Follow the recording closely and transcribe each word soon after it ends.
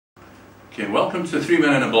Okay, welcome to 3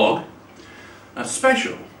 Men in a Blog, a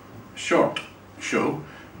special, short show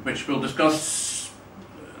which will discuss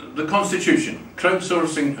the Constitution,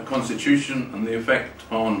 crowdsourcing a Constitution and the effect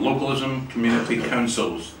on localism, community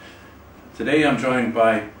councils. Today I'm joined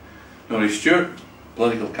by Norrie Stewart,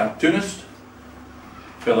 political cartoonist,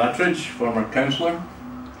 Phil Attridge, former councillor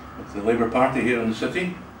of the Labour Party here in the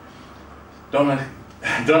city, Donnacha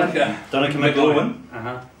McGloinn,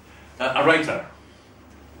 a writer,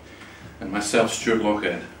 and myself, Stewart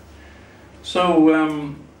Lochhead.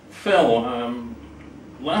 So, Phil,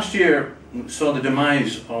 last year saw the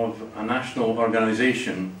demise of a national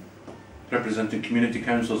organisation representing community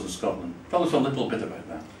councils in Scotland. Tell us a little bit about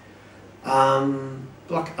that. I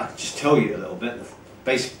can just tell you a little bit.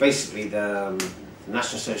 Basically, the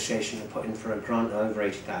National Association had put in for a grant of over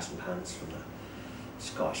 £80,000 from the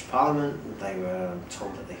Scottish Parliament. They were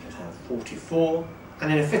told that they could have 44.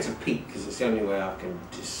 And in a fit of pique, because it's the only way I can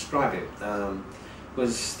describe it,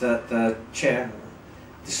 was that the chair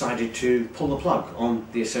decided to pull the plug on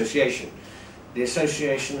the association. The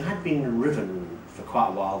association had been riven for quite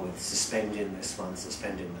a while with suspending this one,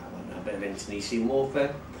 suspending that one, a bit of internecine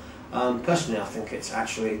warfare. Personally, I think it's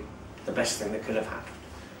actually the best thing that could have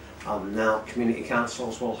happened. Now, community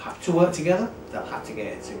councils will have to work together, they'll have to get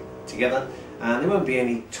it together, and there won't be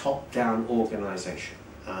any top-down organisation.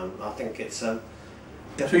 I think it's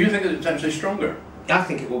So you think that it's actually stronger? I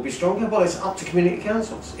think it will be stronger. Well, it's up to community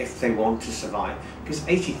councils if they want to survive, because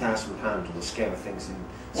 £80,000 on the scale of things in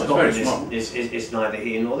Scotland is neither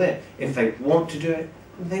here nor there. If they want to do it,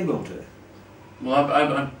 they will do it. Well,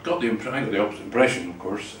 I've got the opposite impression, of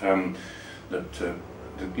course, that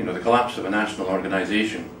the collapse of a national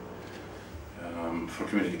organisation for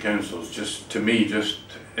community councils just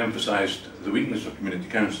emphasised the weakness of community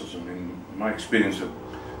councils. I mean, my experience of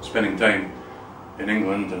spending time in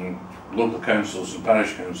England and local councils and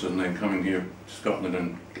parish councils and then coming here to Scotland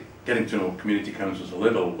and getting to know community councils a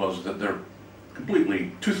little was that they're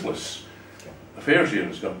completely toothless affairs here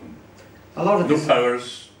in Scotland. A lot of no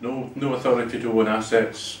powers, no authority to own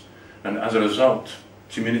assets, and as a result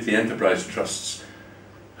community enterprise trusts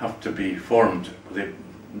have to be formed. There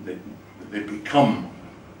becomes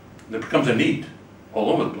a need all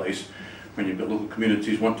over the place when you've got local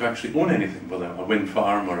communities want to actually own anything, whether a wind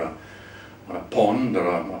farm or a pond or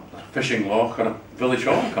a fishing loch or a village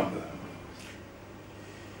hall come with it.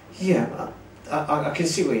 Yeah, I can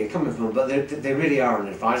see where you're coming from, but they really are an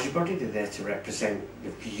advisory body. They're there to represent the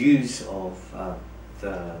views of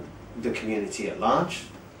the community at large.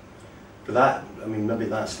 But that, I mean, maybe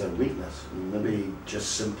that's their weakness. Maybe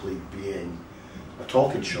just simply being a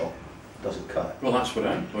talking shop doesn't cut it. Well, that's what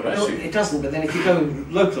I No, see. it doesn't, but then if you go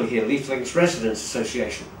locally here, Leaf Links Residents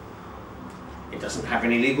Association, it doesn't have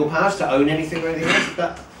any legal powers to own anything or anything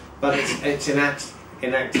else, but it's enacting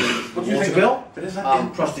water bill,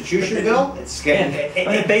 prostitution bill. It's getting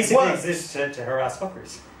it basically exists to harass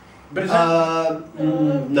fuckers. But is that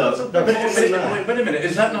no? Wait a minute.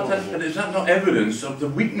 Is that not evidence of the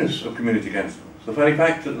weakness of community councils? The very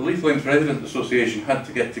fact that the Leaf Links Residents Association had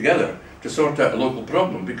to get together to sort out a local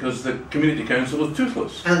problem because the community council was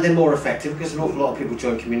toothless. And they're more effective because an awful lot of people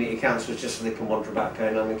join community councils just so they can wander about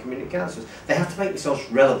going on in community councils. They have to make themselves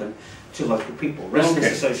relevant to local people. Residents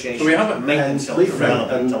Associations so we have make themselves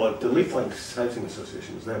relevant to local people. The Leaf Links Housing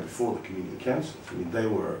Association was there before the community councils. I mean, they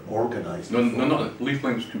were organised. No, not Leaf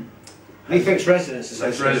Links. Leaf Links Residents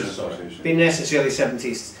Association. Been there since the early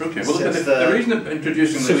 70s. Okay, well, look, the reason of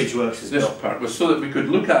introducing this part was so that we could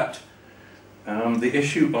look at the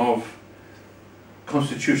issue of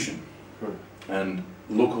Constitution and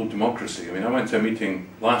local democracy. I mean, I went to a meeting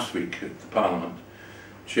last week at the Parliament,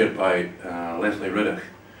 chaired by Leslie Riddick,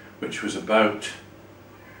 which was about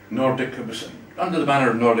Nordic, it was under the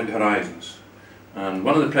banner of Nordic Horizons. And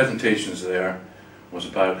one of the presentations there was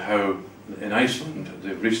about how in Iceland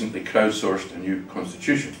they've recently crowdsourced a new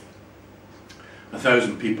constitution.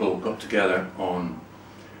 1,000 people got together on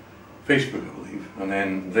Facebook, I believe, and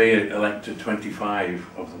then they elected 25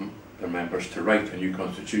 of them, their members, to write a new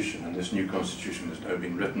constitution, and this new constitution has now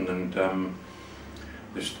been written, and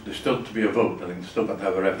there's still to be a vote. I think they've still got to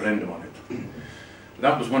have a referendum on it.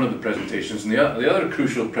 That was one of the presentations, and the other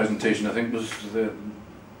crucial presentation, I think, was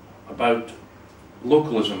about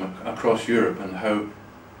localism across Europe and how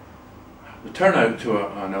the turnout to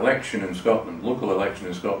an election in Scotland, local election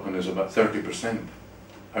in Scotland, is about 30%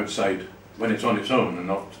 outside when it's on its own and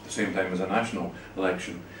not at the same time as a national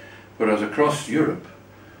election. Whereas across Europe,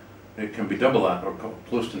 it can be double that, or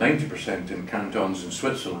close to 90% in cantons in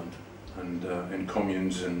Switzerland and in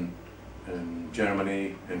communes in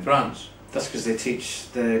Germany, in France. That's because they teach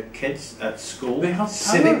the kids at school they have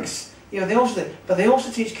civics, You know, but they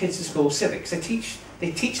also teach kids in school civics. They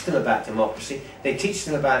teach them about democracy. They teach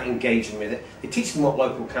them about engaging with it. They teach them what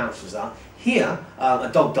local councils are. Here, a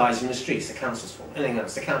dog dies in the street. It's the council's fault. Anything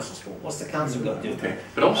else, the council's fault. What's the council got to do with it?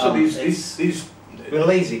 But also these we're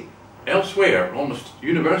lazy. Elsewhere, almost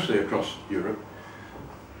universally across Europe,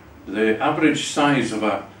 the average size of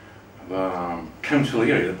a council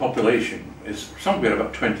area, the population, is somewhere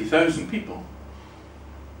about 20,000 people.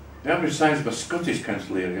 The average size of a Scottish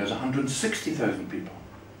council area is 160,000 people.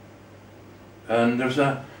 And there's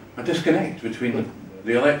a disconnect between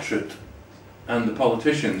the electorate and the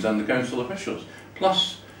politicians and the council officials.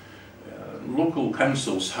 Plus, local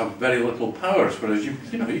councils have very little powers, whereas you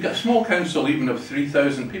get a small council even of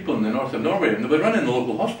 3,000 people in the north of Norway, and they'll be running the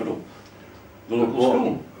local hospital, the local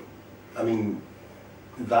school. I mean,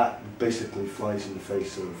 that basically flies in the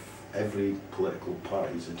face of every political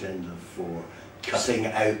party's agenda for cutting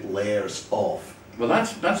out layers of. Well,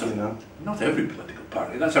 that's not every political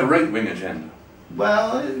party. That's a right-wing agenda.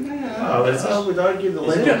 Well, yeah, I would argue the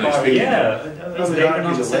Labour Party. I would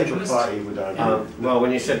argue the Labour Party would argue. Well,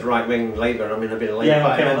 when you said right-wing Labour, I mean, I've been a Labour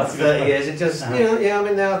Party for 30 years. It just, I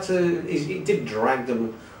mean, it did drag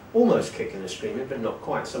them almost kicking and screaming, but not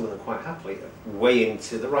quite. Some of them quite happily way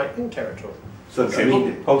into the right-wing territory. So I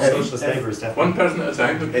mean, post-socialist Labour is definitely one person at a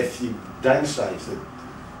time. If you downsize it,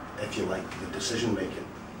 if you like, the decision making,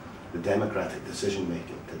 the democratic decision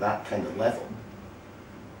making to that kind of level,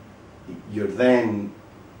 you're then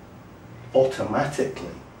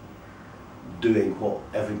automatically doing what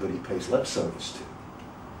everybody pays lip service to.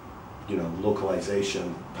 You know,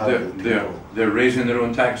 localisation, powering people. They're raising their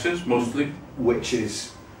own taxes, mostly. Which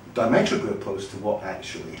is diametrically opposed to what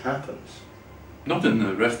actually happens. Not in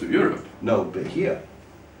the rest of Europe. No, but here.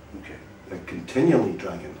 Okay. They're continually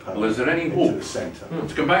dragging power. Well, is there any into hope? The centre.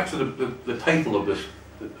 To come back to the title of this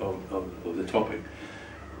of the topic,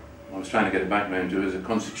 I was trying to get it back down to is a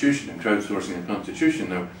constitution and crowdsourcing a constitution.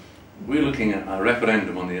 Now, we're looking at a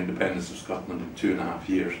referendum on the independence of Scotland in 2.5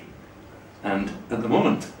 years, and at the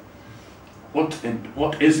moment,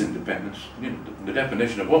 what is independence? You know, the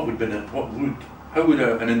definition of how would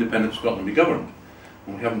an independent Scotland be governed?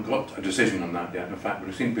 And we haven't got a decision on that yet. In fact,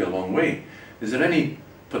 we seem to be a long way. Is there any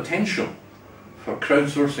potential for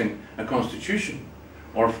crowdsourcing a constitution,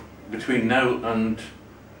 or between now and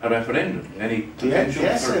a referendum? Any potential? The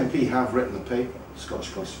SNP have written a paper, the Scottish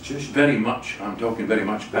Constitution. Very much. I'm talking very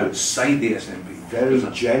much outside the SNP. Very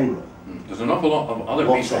general. There's an awful lot of other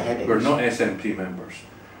people who are not SNP members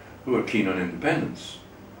who are keen on independence.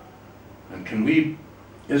 And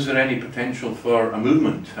is there any potential for a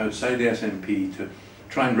movement outside the SNP to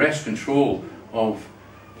try and wrest control of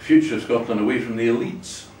the future of Scotland away from the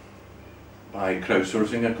elites by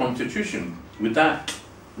crowdsourcing a constitution? Would that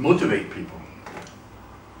motivate people?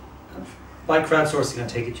 By crowdsourcing, I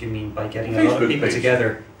take it you mean by getting a lot of people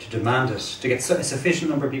together to demand it, to get a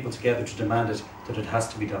sufficient number of people together to demand it, that it has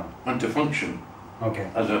to be done. And to function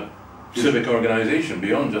as a civic organisation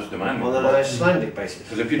beyond just demanding it. On an Icelandic basis.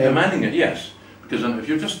 Because if you're demanding it, yes. Because if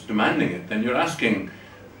you're just demanding it, then you're asking,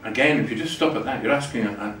 again, if you just stop at that, you're asking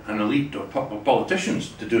an elite or politicians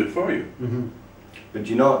to do it for you. Mm-hmm. But do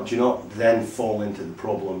you not then fall into the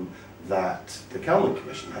problem that the Calvin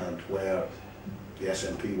Commission had, where the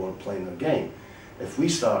SNP weren't playing their game? If we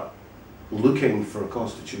start looking for a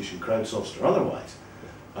constitution, crowdsourced or otherwise,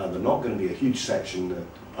 there's not going to be a huge section that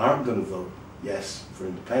aren't going to vote yes for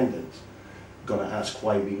independence, going to ask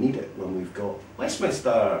why we need it when we've got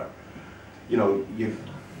Westminster. You know,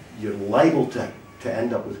 you're liable to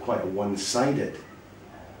end up with quite a one-sided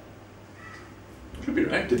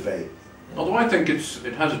debate. Although I think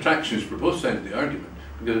it has attractions for both sides of the argument,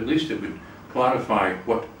 because at least it would clarify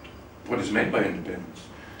what is meant by independence.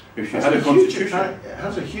 If you had a constitution, it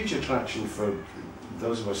has a huge attraction for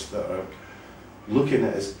those of us that are looking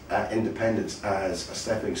at independence as a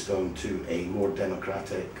stepping stone to a more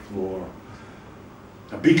democratic, more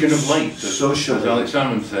a beacon of light, socially as Alex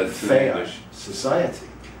Salmon said, fair society.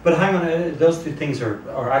 But hang on, those two things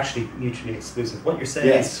are actually mutually exclusive. What you're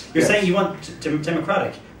saying is, you're saying you want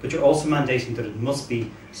democratic, but you're also mandating that it must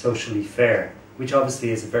be socially fair, which obviously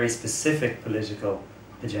is a very specific political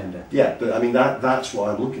agenda. Yeah, but I mean that's what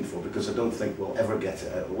I'm looking for, because I don't think we'll ever get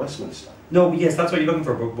it out of Westminster. No, yes, that's what you're looking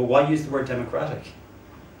for, but why use the word democratic?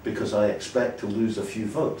 Because I expect to lose a few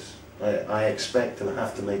votes. I expect to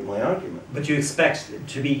have to make my argument. But you expect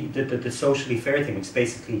to be the socially fair thing, which is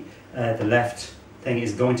basically the left thing,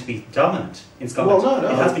 is going to be dominant in Scotland. Well, no,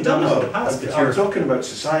 it has been dominant in the past. I'm talking about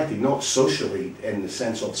society, not socially in the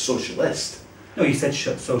sense of socialist. No, you said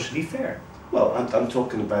socially fair. Well, I'm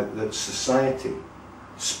talking about that society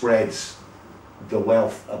spreads the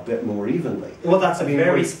wealth a bit more evenly. Well, that's a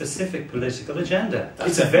very specific political agenda.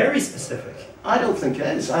 It's a very specific. I don't think it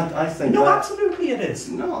is. I think no, that, absolutely it is.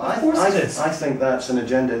 No, of course it is. I think that's an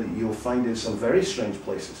agenda that you'll find in some very strange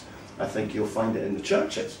places. I think you'll find it in the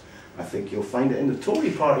churches. I think you'll find it in the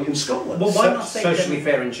Tory party in Scotland. Well, why not say socially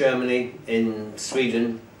fair in Germany, in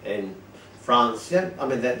Sweden, in France? Yeah, I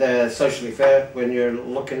mean they're socially fair when you're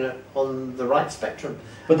looking at on the right spectrum.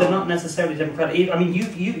 But they're not necessarily democratic. I mean,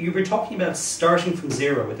 you were talking about starting from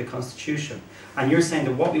zero with the Constitution, and you're saying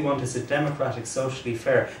that what we want is a democratic, socially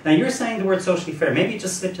fair. Now, you're saying the word socially fair. Maybe you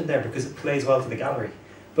just slipped in there because it plays well to the gallery.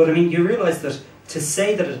 But I mean, you realise that to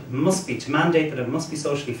say that it must be, to mandate that it must be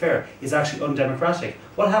socially fair, is actually undemocratic.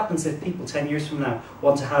 What happens if people 10 years from now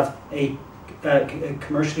want to have a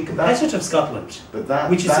commercially competitive Scotland,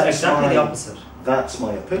 which is exactly the opposite? That's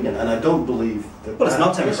my opinion, and I don't believe that. Well, it's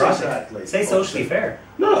not democratic. Exactly say socially fair.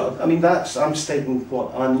 No, I mean I'm stating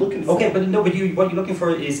what I'm looking for. Okay, but no, but what you're looking for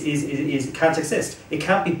is can't exist. It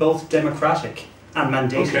can't be both democratic and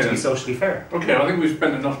mandated to be socially fair. Okay, I think we've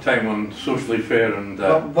spent enough time on socially fair and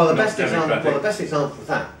well, the best example of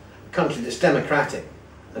that, a country that's democratic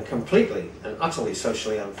and completely and utterly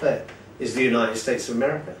socially unfair, is the United States of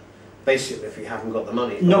America. Basically, if you haven't got the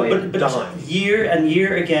money, but year and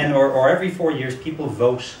year again, or every 4 years, people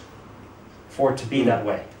vote for it to be that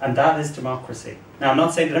way, and that is democracy. Now, I'm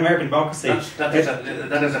not saying that American democracy... That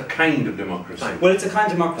is a kind of democracy. Well, it's a kind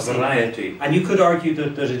of democracy. A variety. And you could argue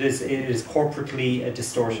that it is corporately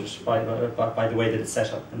distorted by the way that it's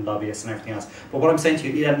set up and lobbyists and everything else. But what I'm saying to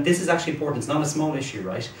you, this is actually important. It's not a small issue,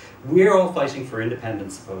 right? We're all fighting for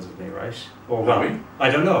independence, supposedly, right? Or well,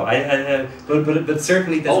 I don't know. But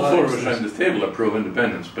certainly there's all four of us around this table are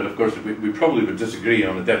pro-independence, but of course we probably would disagree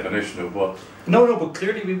on the definition of what... No, but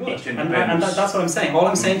clearly we would. And that's what I'm saying. All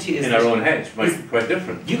I'm saying to you is... In our own heads might be quite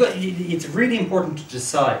different. It's really important to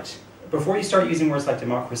decide, before you start using words like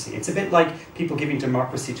democracy, it's a bit like people giving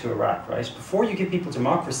democracy to Iraq, right? Before you give people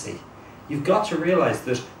democracy, you've got to realise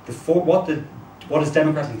that what is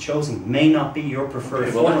democratically chosen may not be your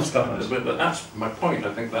preferred form of Scotland. But that's my point.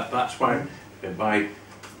 I think that's why by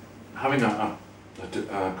having a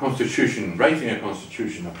constitution, writing a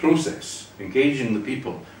constitution, a process, engaging the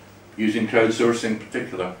people, using crowdsourcing in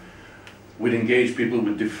particular, would engage people,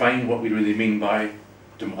 would define what we really mean by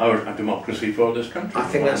a democracy for this country. I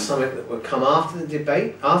think that's something that would come after the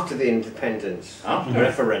debate, after the independence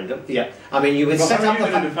referendum. Yeah, I mean, you would set up the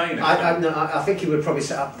fact. I think you would probably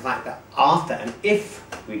set up the fact that after and if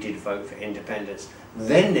we did vote for independence,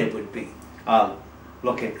 then there would be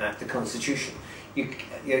looking at the constitution.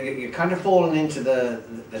 You're kind of falling into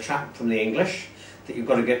the trap from the English that you've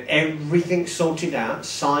got to get everything sorted out,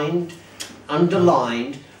 signed,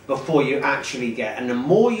 underlined, before you actually get. And the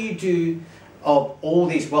more you do of all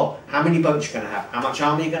these, well, how many boats you're going to have, how much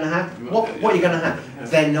army you're going to have, what are you going to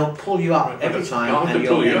have, then they'll pull you up every time and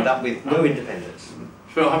you'll end up with no independence.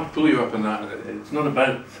 So I'll have to pull you up on that. It's not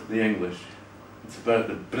about the English, it's about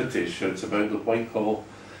the British, or it's about the Whitehall,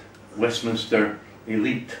 Westminster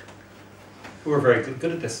elite. Who are very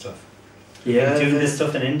good at this stuff. Yeah, they've been doing this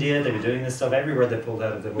stuff in India, they've been doing this stuff everywhere they pulled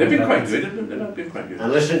out of the They've been quite good, they've been quite good.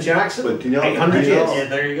 And listen to your accent, but do you not, 800 years. Yeah,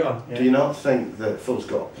 there you go. Yeah. Do you not think that Phil's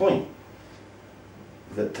got a point?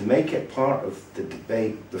 That to make it part of the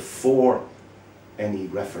debate before any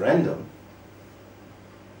referendum,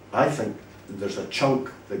 I think there's a chunk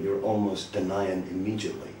that you're almost denying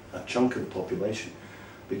immediately, a chunk of the population.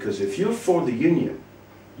 Because if you're for the Union,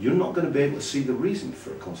 you're not going to be able to see the reason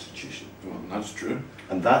for a constitution. Well, that's true.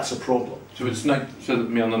 And that's a problem. So it's like,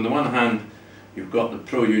 on the one hand, you've got the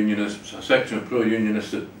pro-unionists, a section of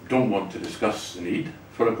pro-unionists that don't want to discuss the need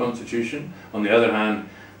for a constitution. On the other hand,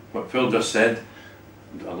 what Phil just said,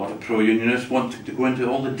 a lot of pro-unionists want to go into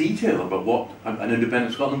all the detail about what an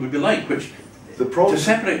independent Scotland would be like, which, to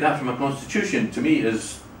separate that from a constitution, to me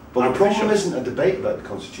is... But the problem isn't a debate about the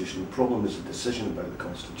constitution, the problem is a decision about the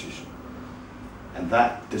constitution. And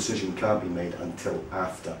that decision can't be made until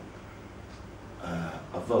after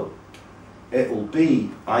a vote. It will be,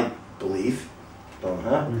 I believe,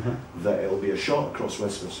 Donnacha, that it will be a shot across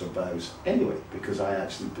Westminster bows anyway, because I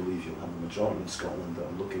actually believe you'll have a majority in Scotland that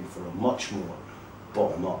are looking for a much more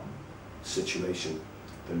bottom-up situation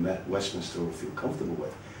than Westminster will feel comfortable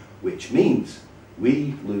with, which means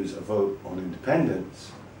we lose a vote on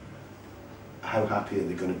independence. How happy are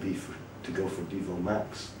they going to be to go for Devo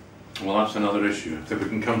Max? Well, that's another issue. If we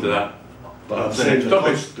can come to that. But I'm saying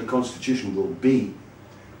the Constitution will be,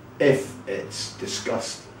 if it's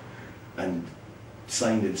discussed and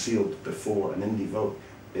signed and sealed before an Indie vote,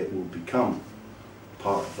 it will become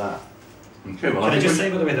part of that Okay, well, can I just say,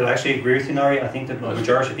 by the way, that I actually agree with you, Norrie. I think that the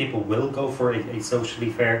majority of people will go for a socially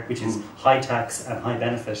fair, which is high tax and high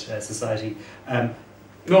benefit society.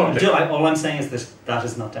 All I'm saying is that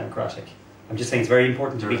is not democratic. I'm just saying it's very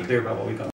important to be clear about what we've got.